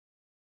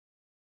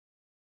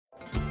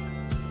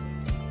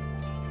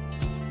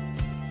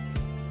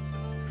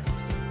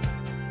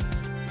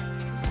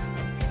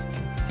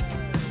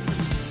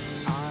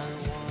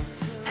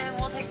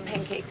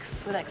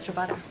with extra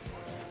butter.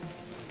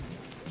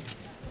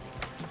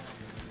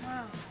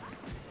 Wow.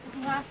 It's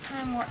the last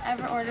time we'll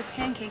ever order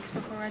pancakes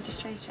before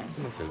registration.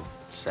 That's a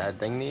sad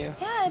thing to you?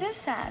 Yeah, it is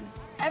sad.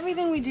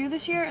 Everything we do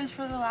this year is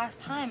for the last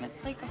time.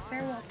 It's like a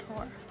farewell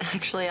tour.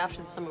 Actually,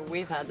 after the summer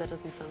we've had, that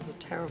doesn't sound so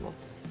terrible.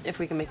 If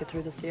we can make it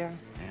through this year.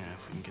 Yeah,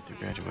 if we can get through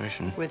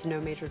graduation. With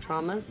no major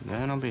traumas.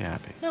 Then I'll be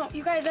happy. No,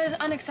 you guys, that is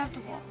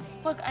unacceptable.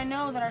 Look, I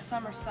know that our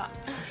summer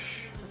sucked.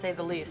 To say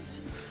the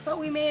least. But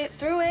we made it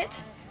through it.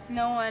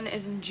 No one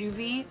is in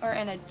juvie or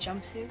in a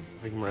jumpsuit.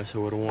 I think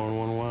Marissa would have worn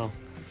one well.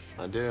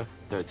 I do.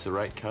 It's the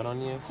right cut on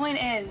you. Point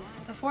is,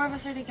 the four of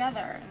us are together,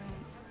 and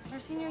it's our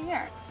senior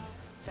year.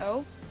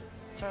 So,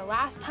 it's our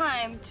last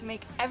time to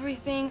make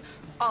everything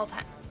all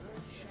time.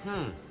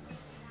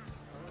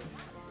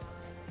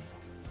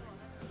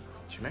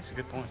 She makes a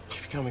good point.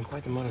 She's becoming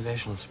quite the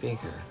motivational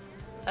speaker.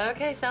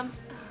 Okay, Sam.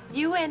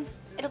 You win.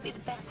 It'll be the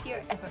best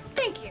year ever.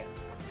 Thank you.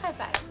 High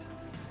five.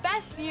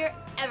 Best year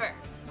ever.